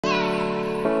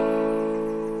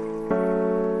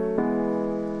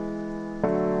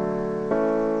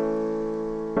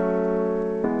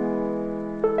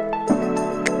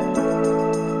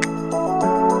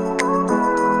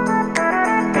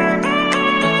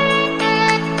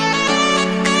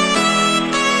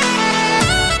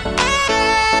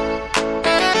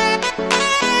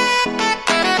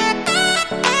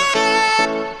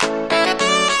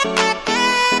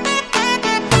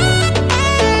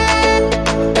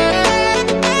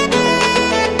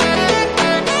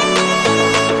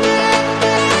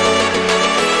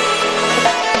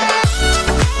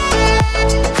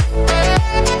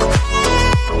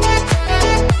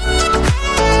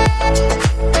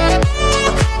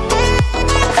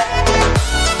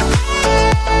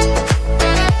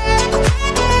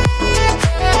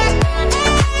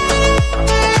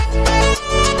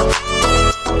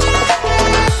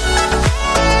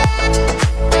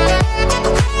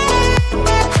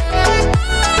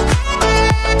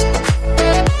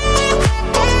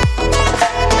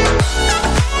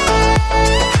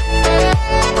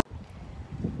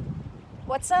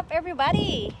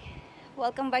everybody!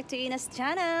 Welcome back to Ina's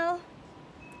channel.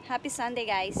 Happy Sunday,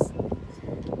 guys.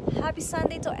 Happy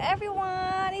Sunday to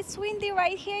everyone. It's windy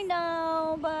right here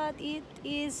now, but it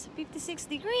is 56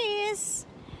 degrees.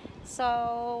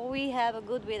 So we have a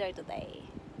good weather today.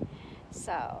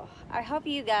 So I hope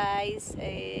you guys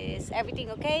is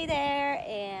everything okay there,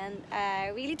 and I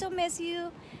really do miss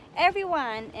you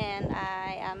everyone, and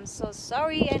I am so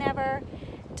sorry I never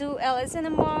do LS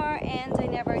anymore and I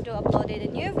never do uploaded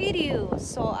a new video.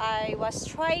 So I was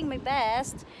trying my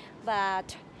best,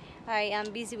 but I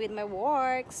am busy with my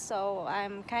work, so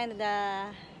I'm kind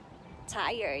of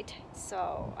tired.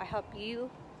 So I hope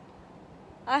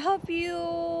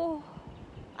you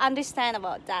understand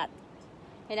about that,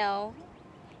 you know.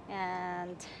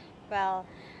 And well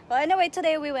anyway,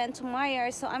 today we went to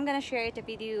Meijer, so I'm gonna share the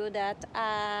video that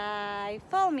I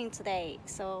filming today.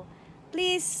 So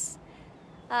please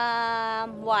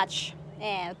watch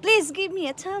and please give me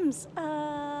a thumbs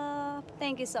up.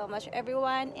 Thank you so much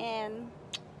everyone, and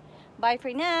bye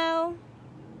for now.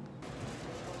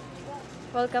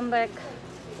 Welcome back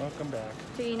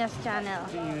to Ina's channel.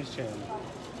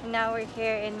 Now we're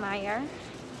here in Meijer.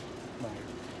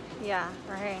 Yeah,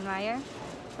 we're here in Meijer.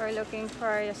 We're looking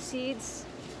for the seeds,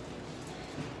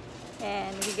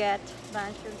 and we get a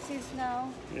bunch of seeds now.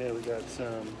 Yeah, we got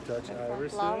some Dutch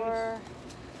irises. Flower.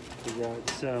 We got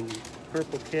some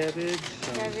purple cabbage,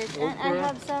 some okra. And I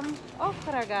have some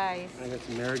okra, guys. I got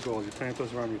some marigolds. You plant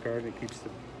those around your garden, it keeps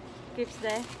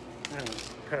the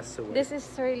pests away. This is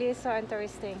really so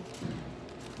interesting.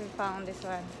 We found this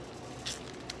one.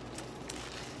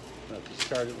 We'll have to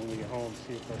start it when we get home,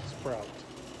 see if it'll sprout.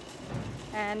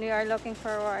 And we are looking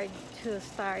forward to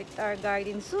start our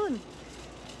garden soon.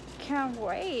 Can't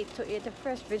wait to eat the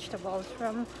fresh vegetables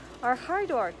from our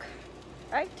hard work,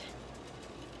 right?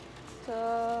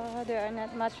 So there are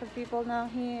not much of people now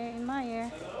here in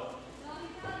Meijer.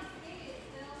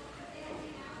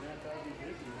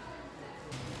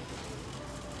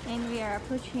 And we are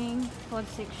approaching food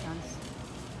sections,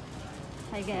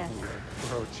 I guess.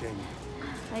 Approaching.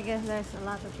 I guess there's a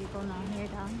lot of people now here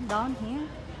down here.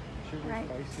 Sugar, right?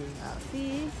 spices.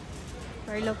 See,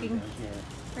 we're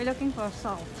looking for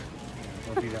salt.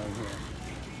 Yeah, we'll be down here.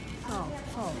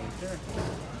 Salt. Right there.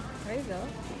 There you go.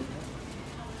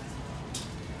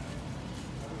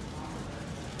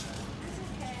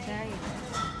 There you go.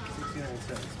 69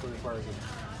 cents for the bargain.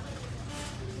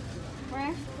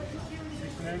 Where?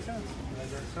 69 cents.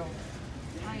 That's our salt.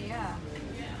 Oh yeah.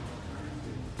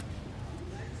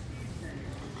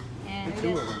 And Get we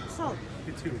two get of them. salt.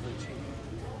 Get two, they're cheap.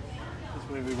 This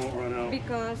way we won't run out.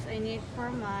 Because I need for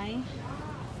my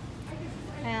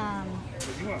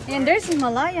You want and there's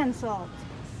Himalayan salt.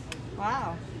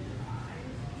 Wow.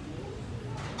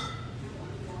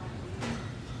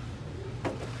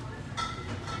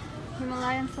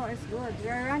 Himalayan salt is good. We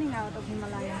are running out of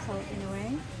Himalayan salt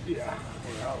anyway. Yeah,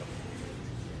 we're out.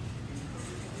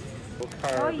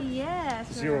 Oh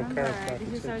yes, Zero remember. carb.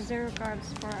 This is our zero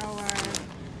carbs for our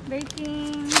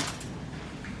baking.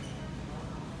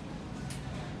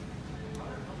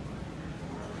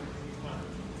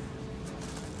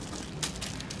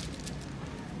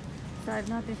 So I've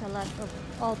noticed a lot of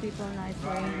all people now is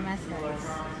wearing masks, guys.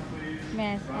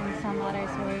 Masks, and some others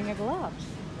wearing the gloves.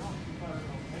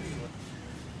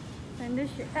 And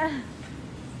this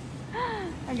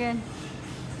again.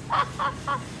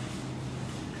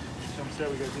 Some said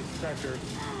we got this tractor.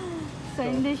 So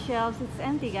in these shelves, it's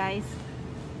empty, guys.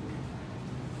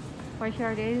 For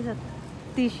sure, there is a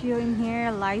tissue in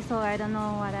here, Lysol, I don't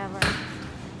know, whatever.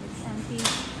 It's empty.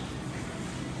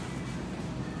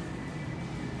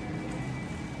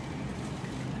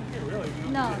 Hey, really?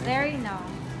 No, dairy, no.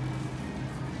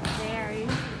 Dairy.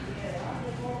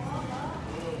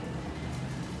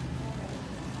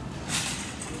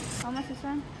 How much is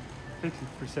one?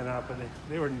 50% off, but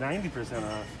they were 90%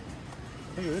 off.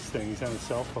 Look at this thing, he's on his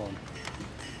cell phone.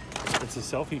 It's a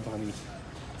selfie bunny.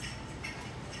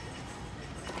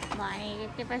 My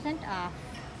 50% off.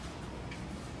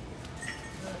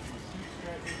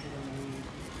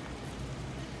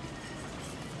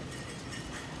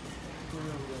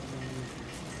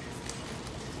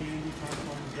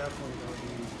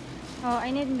 Oh,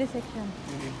 I need in this section.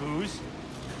 You need booze?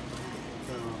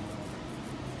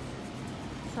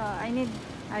 So I need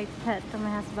iPad to my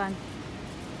husband.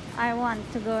 I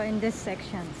want to go in this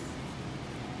section.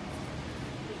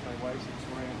 My wife's a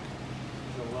twin.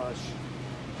 She's a lush.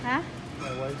 Huh?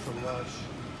 My wife's a lush.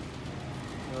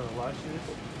 You know what a lush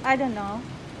is? I don't know.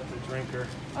 That's a drinker.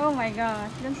 Oh my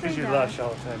gosh, don't say Because you that. lush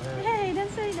all the time. Huh? Hey,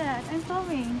 don't say that. I'm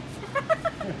filming.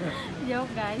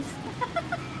 Joke, guys.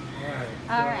 Alright.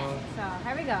 Alright, so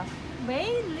here we go.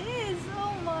 Baileys!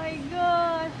 Oh my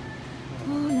god!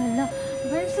 Oh la la!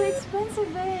 They're so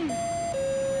expensive, babe!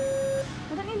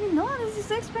 I don't even know this is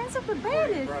so expensive for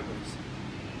Baileys!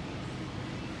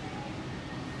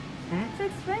 It's so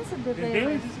expensive, the Baileys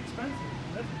Baileys. is expensive.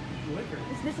 That's liquor.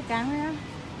 Is this a camera?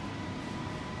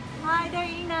 Hi there,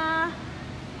 Ina!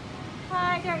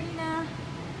 Hi there, Ina!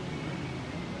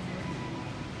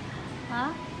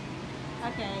 Huh?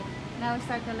 Okay, now we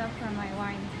start to look for my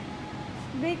wine.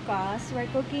 Because we're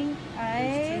cooking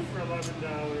There's two for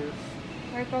 $11.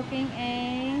 we're cooking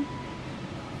a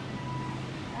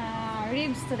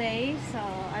ribs today, so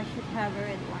I should have a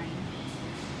red wine.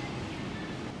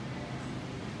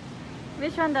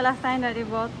 Which one the last time that you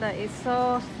bought that is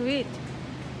so sweet?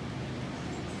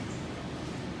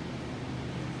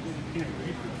 Peanut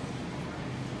grapefruit.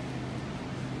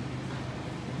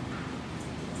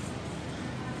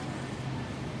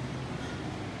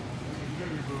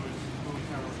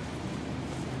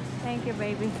 Thank you,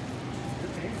 baby.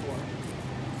 You're paying for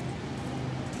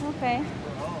it. Okay.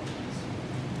 For all of this.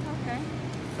 Okay.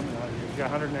 Coming out here. You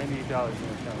got $198 in your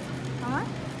account. How much?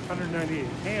 198.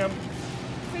 Ham.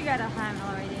 We got a ham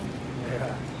already.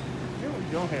 Yeah. You know what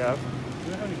we don't have?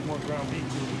 We don't have any more ground beef,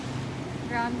 do we?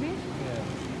 Ground beef? Yeah.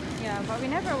 Yeah, but we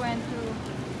never went to.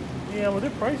 Yeah, well, their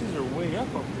prices are way up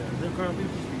there. Their ground beef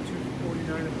used to be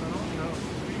 $2.49 a pound. Now it's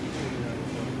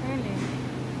 $3.49. Really?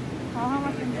 Oh, how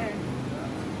much in there?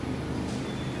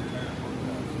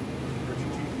 What's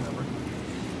your cheese number?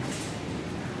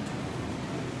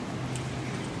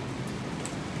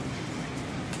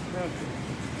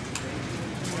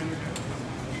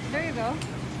 There you go.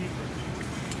 Cheaper.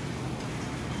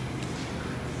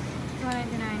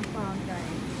 299 pound, guys.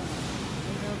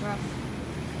 We go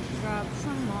grab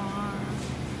some more.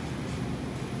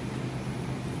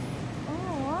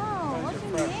 Oh wow, Those what's are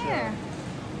in fresh, here?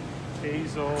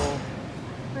 Basil.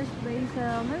 Fresh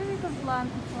basil. Maybe we could plant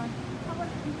this one. How about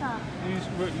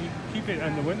this? You keep it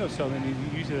on the windowsill and you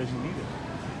use it as you need it.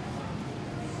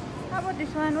 How about this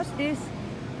one? What's this?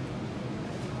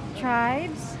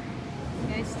 Chives.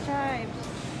 Guys, chives.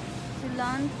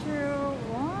 Cilantro.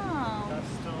 Wow.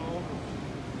 Pesto.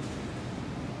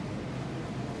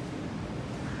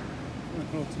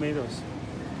 No tomatoes.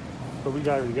 But we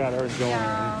got ours going.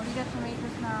 Yeah, Right? we got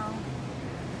tomatoes now.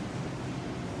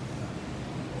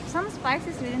 Some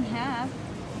spices we didn't have.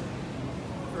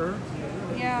 Herbs?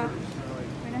 Yeah. Herbs.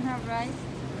 We don't have rice.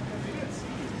 We got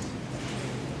seeds.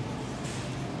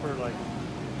 For like